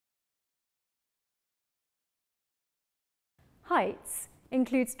Heights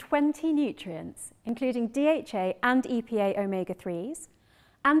includes 20 nutrients, including DHA and EPA omega-3s,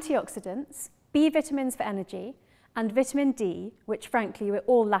 antioxidants, B vitamins for energy, and vitamin D, which frankly we're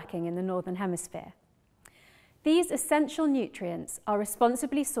all lacking in the Northern Hemisphere. These essential nutrients are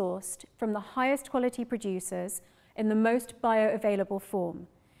responsibly sourced from the highest quality producers in the most bioavailable form,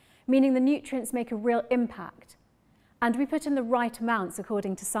 meaning the nutrients make a real impact, and we put in the right amounts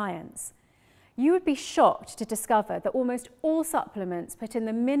according to science. You would be shocked to discover that almost all supplements put in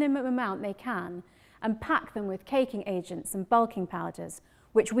the minimum amount they can and pack them with caking agents and bulking powders,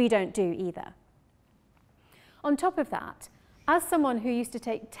 which we don't do either. On top of that, as someone who used to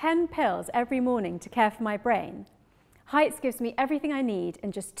take 10 pills every morning to care for my brain, Heights gives me everything I need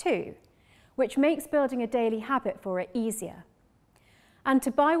in just 2, which makes building a daily habit for it easier. And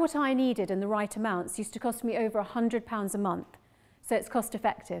to buy what I needed in the right amounts used to cost me over £100 a month, so it's cost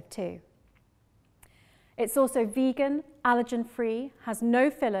effective too. It's also vegan, allergen-free, has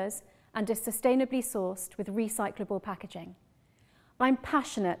no fillers, and is sustainably sourced with recyclable packaging. I'm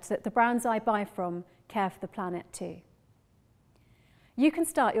passionate that the brands I buy from care for the planet too. You can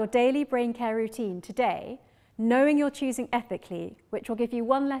start your daily brain care routine today, knowing you're choosing ethically, which will give you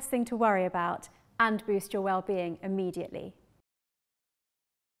one less thing to worry about and boost your well-being immediately.